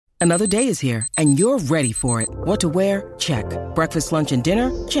Another day is here, and you're ready for it. What to wear? Check. Breakfast, lunch, and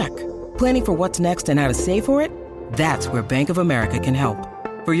dinner? Check. Planning for what's next and how to save for it? That's where Bank of America can help.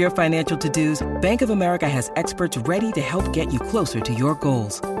 For your financial to-dos, Bank of America has experts ready to help get you closer to your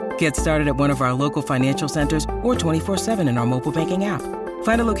goals. Get started at one of our local financial centers or 24/7 in our mobile banking app.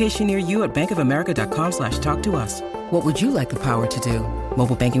 Find a location near you at bankofamerica.com/talktous. What would you like the power to do?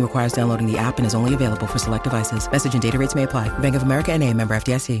 Mobile banking requires downloading the app and is only available for select devices. Message and data rates may apply. Bank of America N.A., member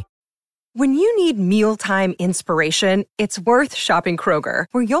FDIC. When you need mealtime inspiration, it's worth shopping Kroger,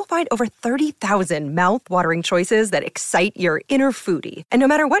 where you'll find over 30,000 mouth-watering choices that excite your inner foodie. And no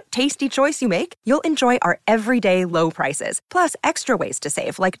matter what tasty choice you make, you'll enjoy our everyday low prices, plus extra ways to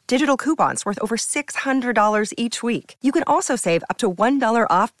save, like digital coupons worth over $600 each week. You can also save up to $1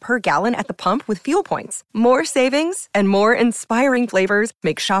 off per gallon at the pump with fuel points. More savings and more inspiring flavors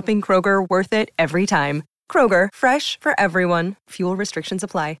make shopping Kroger worth it every time. Kroger, fresh for everyone. Fuel restrictions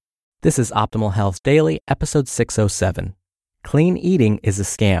apply. This is Optimal Health Daily, episode 607. Clean Eating is a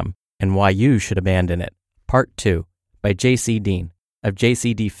Scam and Why You Should Abandon It, Part 2, by Deen of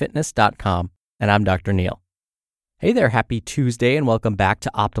JCDfitness.com, and I'm Dr. Neil. Hey there, happy Tuesday, and welcome back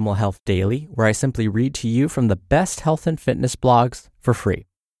to Optimal Health Daily, where I simply read to you from the best health and fitness blogs for free.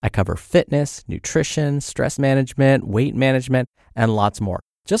 I cover fitness, nutrition, stress management, weight management, and lots more,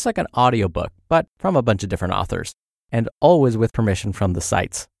 just like an audiobook, but from a bunch of different authors, and always with permission from the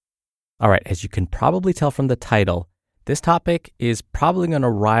sites. All right, as you can probably tell from the title, this topic is probably going to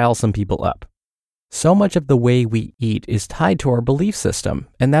rile some people up. So much of the way we eat is tied to our belief system,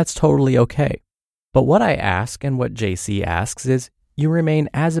 and that's totally okay. But what I ask and what JC asks is you remain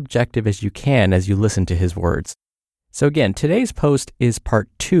as objective as you can as you listen to his words. So again, today's post is part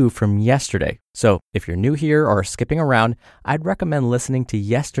 2 from yesterday. So if you're new here or skipping around, I'd recommend listening to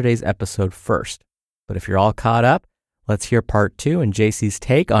yesterday's episode first. But if you're all caught up, let's hear part 2 and JC's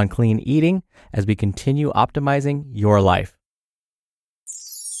take on clean eating as we continue optimizing your life.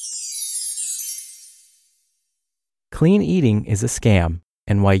 Clean Eating is a Scam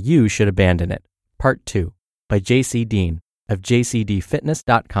and Why You Should Abandon It, Part 2, by Deen of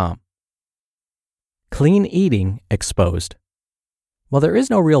JCDfitness.com. Clean Eating Exposed. While there is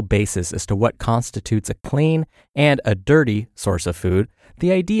no real basis as to what constitutes a clean and a dirty source of food,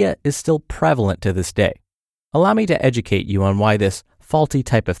 the idea is still prevalent to this day. Allow me to educate you on why this faulty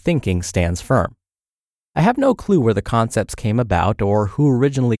type of thinking stands firm. I have no clue where the concepts came about or who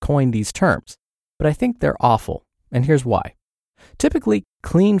originally coined these terms, but I think they're awful, and here's why. Typically,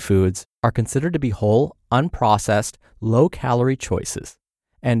 clean foods are considered to be whole, unprocessed, low-calorie choices,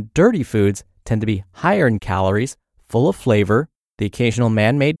 and dirty foods tend to be higher in calories, full of flavor, the occasional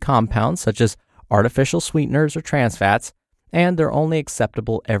man-made compounds such as artificial sweeteners or trans fats, and they're only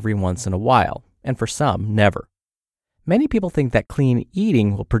acceptable every once in a while, and for some, never. Many people think that clean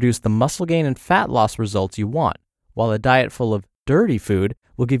eating will produce the muscle gain and fat loss results you want, while a diet full of dirty food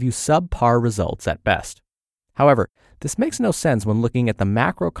will give you subpar results at best. However, this makes no sense when looking at the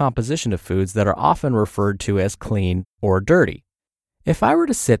macro composition of foods that are often referred to as clean or dirty. If I were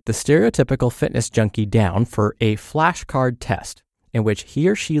to sit the stereotypical fitness junkie down for a flashcard test, in which he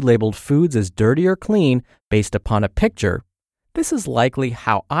or she labeled foods as dirty or clean based upon a picture, this is likely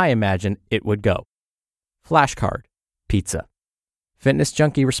how I imagine it would go. Flashcard, pizza. Fitness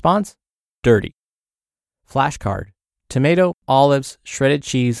junkie response, dirty. Flashcard, tomato, olives, shredded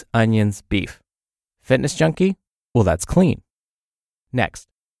cheese, onions, beef. Fitness junkie, well, that's clean. Next,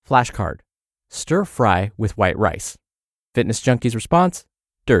 flashcard, stir fry with white rice. Fitness junkie's response,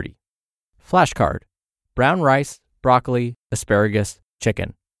 dirty. Flashcard, brown rice, broccoli, asparagus,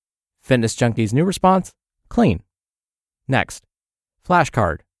 chicken. Fitness junkie's new response, clean. Next,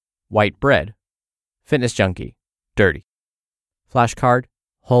 flashcard, white bread. Fitness junkie, dirty. Flashcard,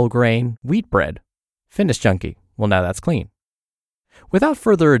 whole grain, wheat bread. Fitness junkie, well, now that's clean. Without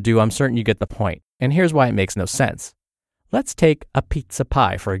further ado, I'm certain you get the point, and here's why it makes no sense. Let's take a pizza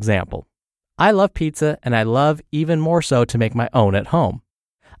pie, for example. I love pizza, and I love even more so to make my own at home.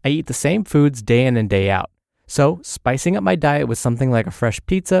 I eat the same foods day in and day out, so spicing up my diet with something like a fresh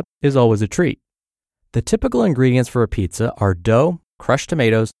pizza is always a treat. The typical ingredients for a pizza are dough, crushed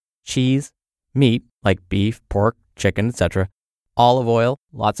tomatoes, cheese, meat like beef, pork, chicken, etc., olive oil,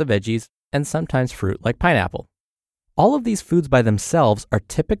 lots of veggies, and sometimes fruit like pineapple. All of these foods by themselves are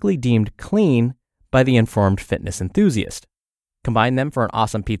typically deemed clean by the informed fitness enthusiast. Combine them for an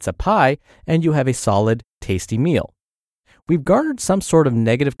awesome pizza pie, and you have a solid, tasty meal. We've garnered some sort of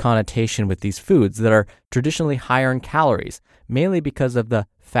negative connotation with these foods that are traditionally higher in calories, mainly because of the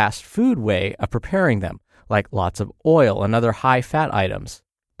fast food way of preparing them, like lots of oil and other high-fat items.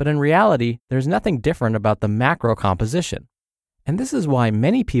 But in reality, there's nothing different about the macro composition. And this is why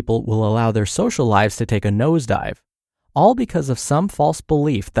many people will allow their social lives to take a nosedive, all because of some false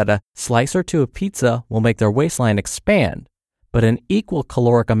belief that a slice or two of pizza will make their waistline expand, but an equal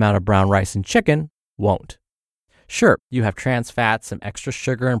caloric amount of brown rice and chicken won't. Sure, you have trans fats, some extra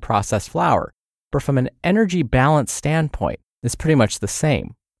sugar, and processed flour, but from an energy balance standpoint, it's pretty much the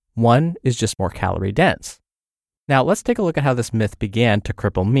same. One is just more calorie dense. Now, let's take a look at how this myth began to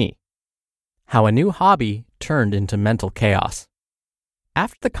cripple me. How a new hobby turned into mental chaos.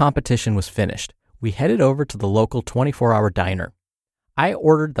 After the competition was finished, we headed over to the local 24-hour diner. I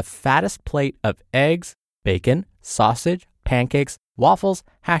ordered the fattest plate of eggs, bacon, sausage, pancakes, waffles,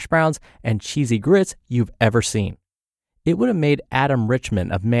 hash browns, and cheesy grits you've ever seen. It would have made Adam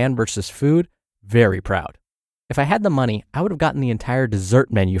Richman of Man vs. Food very proud. If I had the money, I would have gotten the entire dessert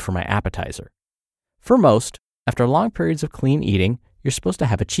menu for my appetizer. For most, after long periods of clean eating, you're supposed to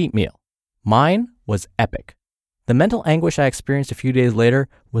have a cheat meal. Mine was epic. The mental anguish I experienced a few days later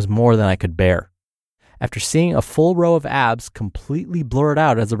was more than I could bear. After seeing a full row of abs completely blurred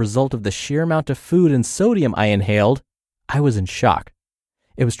out as a result of the sheer amount of food and sodium I inhaled, I was in shock.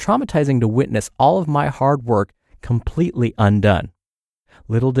 It was traumatizing to witness all of my hard work completely undone.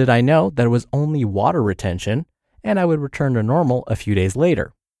 Little did I know that it was only water retention, and I would return to normal a few days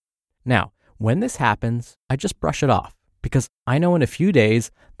later. Now, when this happens, I just brush it off, because I know in a few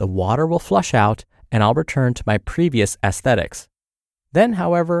days the water will flush out and I'll return to my previous aesthetics. Then,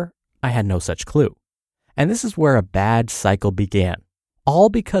 however, I had no such clue. And this is where a bad cycle began, all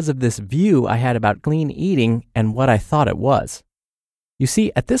because of this view I had about clean eating and what I thought it was. You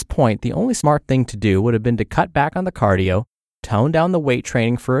see, at this point, the only smart thing to do would have been to cut back on the cardio, tone down the weight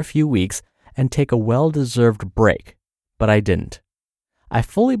training for a few weeks, and take a well-deserved break. But I didn't. I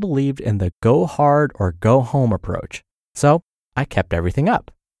fully believed in the go hard or go home approach, so I kept everything up.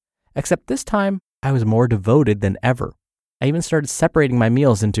 Except this time, I was more devoted than ever. I even started separating my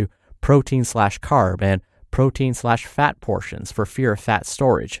meals into protein/carb and protein/fat portions for fear of fat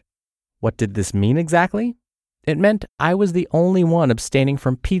storage. What did this mean exactly? It meant I was the only one abstaining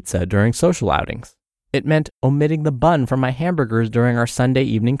from pizza during social outings. It meant omitting the bun from my hamburgers during our Sunday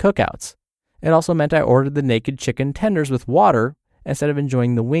evening cookouts. It also meant I ordered the naked chicken tenders with water instead of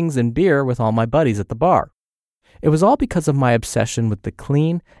enjoying the wings and beer with all my buddies at the bar. It was all because of my obsession with the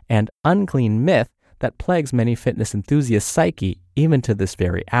clean and unclean myth that plagues many fitness enthusiasts' psyche even to this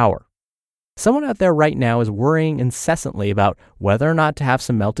very hour. Someone out there right now is worrying incessantly about whether or not to have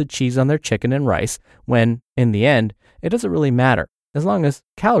some melted cheese on their chicken and rice when, in the end, it doesn't really matter as long as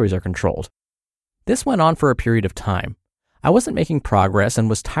calories are controlled. This went on for a period of time. I wasn't making progress and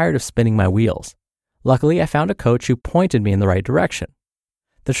was tired of spinning my wheels. Luckily, I found a coach who pointed me in the right direction.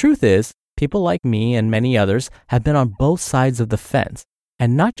 The truth is, people like me and many others have been on both sides of the fence,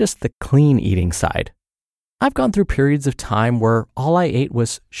 and not just the clean eating side. I've gone through periods of time where all I ate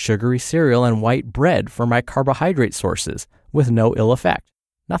was sugary cereal and white bread for my carbohydrate sources, with no ill effect.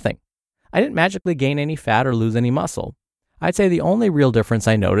 Nothing. I didn't magically gain any fat or lose any muscle. I'd say the only real difference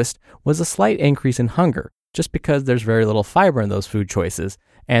I noticed was a slight increase in hunger, just because there's very little fiber in those food choices,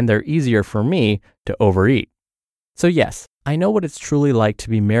 and they're easier for me to overeat. So yes, I know what it's truly like to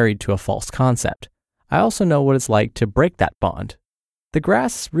be married to a false concept. I also know what it's like to break that bond. The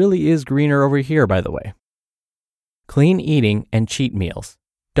grass really is greener over here, by the way. Clean eating and cheat meals.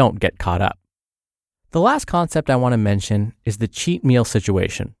 Don't get caught up. The last concept I want to mention is the cheat meal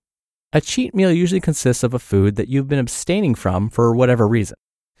situation. A cheat meal usually consists of a food that you've been abstaining from for whatever reason.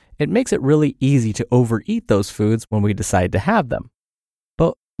 It makes it really easy to overeat those foods when we decide to have them.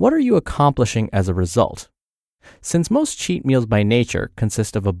 But what are you accomplishing as a result? Since most cheat meals by nature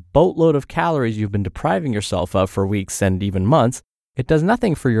consist of a boatload of calories you've been depriving yourself of for weeks and even months, it does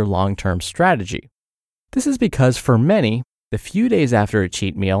nothing for your long-term strategy. This is because for many, the few days after a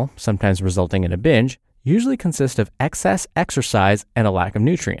cheat meal, sometimes resulting in a binge, usually consist of excess exercise and a lack of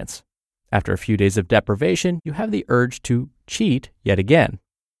nutrients. After a few days of deprivation, you have the urge to cheat yet again.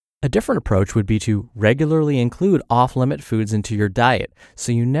 A different approach would be to regularly include off-limit foods into your diet,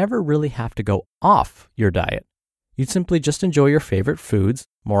 so you never really have to go off your diet. You'd simply just enjoy your favorite foods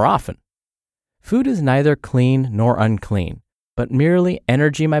more often. Food is neither clean nor unclean, but merely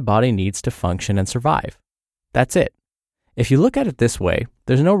energy my body needs to function and survive. That's it. If you look at it this way,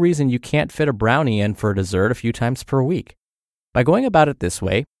 there's no reason you can't fit a brownie in for a dessert a few times per week. By going about it this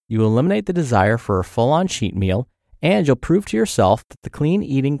way, you eliminate the desire for a full-on cheat meal, and you'll prove to yourself that the clean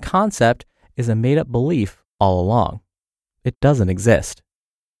eating concept is a made-up belief all along. It doesn't exist.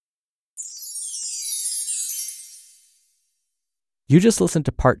 You just listened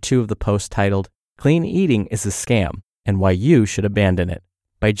to part 2 of the post titled, Clean Eating is a Scam and Why You Should Abandon It,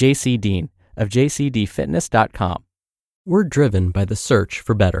 by Deen of JCDfitness.com. We're driven by the search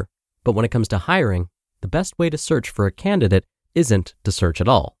for better, but when it comes to hiring, the best way to search for a candidate isn't to search at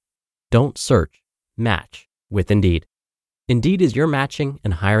all. Don't search, match with Indeed. Indeed is your matching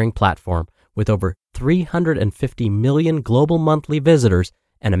and hiring platform with over 350 million global monthly visitors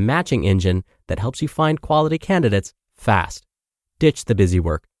and a matching engine that helps you find quality candidates fast. Ditch the busy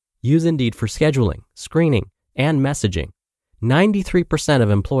work. Use Indeed for scheduling, screening, and messaging. 93% of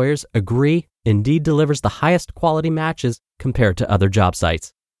employers agree Indeed delivers the highest quality matches compared to other job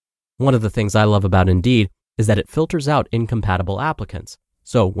sites. One of the things I love about Indeed is that it filters out incompatible applicants.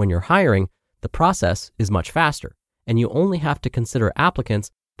 So when you're hiring, the process is much faster, and you only have to consider applicants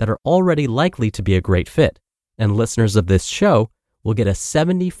that are already likely to be a great fit. And listeners of this show will get a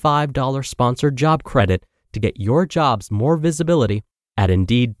 $75 sponsored job credit to get your jobs more visibility at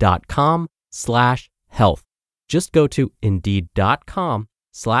Indeed.com/health. Just go to Indeed.com/health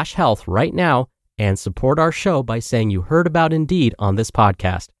right now and support our show by saying you heard about Indeed on this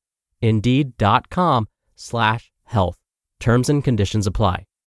podcast. Indeed.com/health. Terms and conditions apply.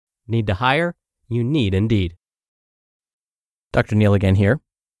 Need to hire? You need Indeed. Dr. Neal again here.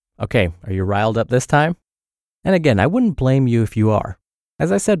 Okay, are you riled up this time? And again, I wouldn't blame you if you are.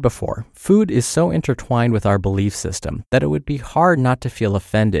 As I said before, food is so intertwined with our belief system that it would be hard not to feel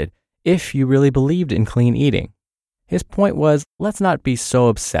offended if you really believed in clean eating. His point was, let's not be so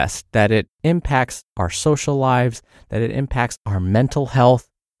obsessed that it impacts our social lives, that it impacts our mental health.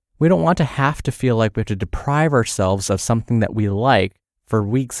 We don't want to have to feel like we have to deprive ourselves of something that we like for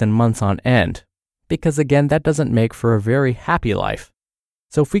weeks and months on end, because again, that doesn't make for a very happy life.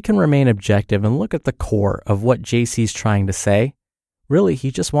 So if we can remain objective and look at the core of what JC's trying to say, really, he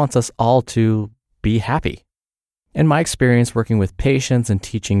just wants us all to be happy. In my experience working with patients and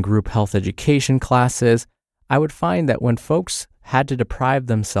teaching group health education classes, I would find that when folks had to deprive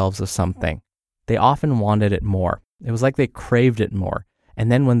themselves of something, they often wanted it more. It was like they craved it more. And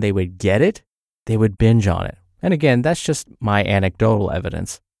then when they would get it, they would binge on it. And again, that's just my anecdotal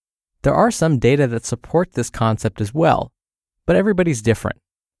evidence. There are some data that support this concept as well, but everybody's different.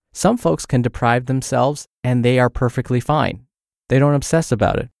 Some folks can deprive themselves and they are perfectly fine. They don't obsess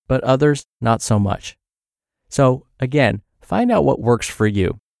about it, but others, not so much. So again, find out what works for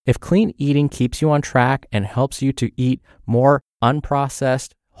you. If clean eating keeps you on track and helps you to eat more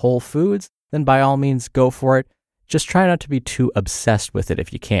unprocessed whole foods, then by all means go for it. Just try not to be too obsessed with it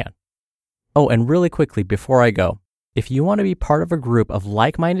if you can. Oh, and really quickly before I go, if you want to be part of a group of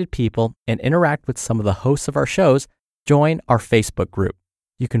like-minded people and interact with some of the hosts of our shows, join our Facebook group.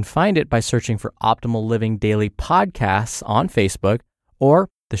 You can find it by searching for Optimal Living Daily Podcasts on Facebook, or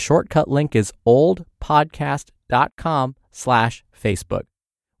the shortcut link is oldpodcast.com/Facebook.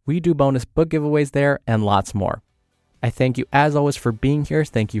 We do bonus book giveaways there and lots more. I thank you as always for being here.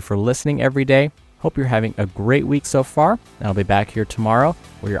 Thank you for listening every day. Hope you're having a great week so far, and I'll be back here tomorrow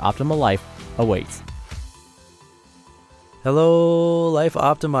where your optimal life awaits. Hello, Life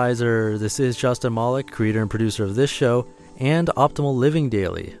Optimizer. This is Justin Malik, creator and producer of this show and Optimal Living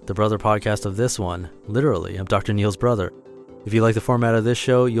Daily, the brother podcast of this one. Literally, I'm Dr. Neal's brother. If you like the format of this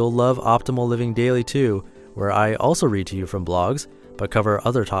show, you'll love Optimal Living Daily too, where I also read to you from blogs, but cover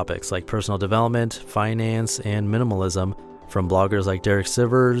other topics like personal development, finance, and minimalism from bloggers like Derek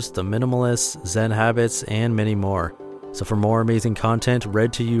Sivers, The Minimalists, Zen Habits, and many more. So for more amazing content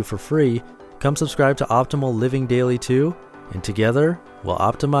read to you for free, come subscribe to Optimal Living Daily too, and together we'll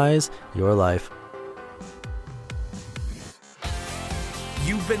optimize your life.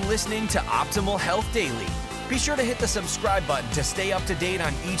 You've been listening to Optimal Health Daily. Be sure to hit the subscribe button to stay up to date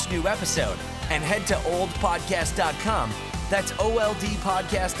on each new episode, and head to oldpodcast.com. That's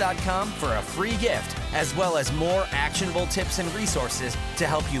oldpodcast.com for a free gift, as well as more actionable tips and resources to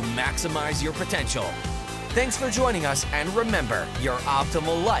help you maximize your potential. Thanks for joining us, and remember, your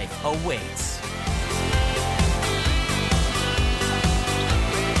optimal life awaits.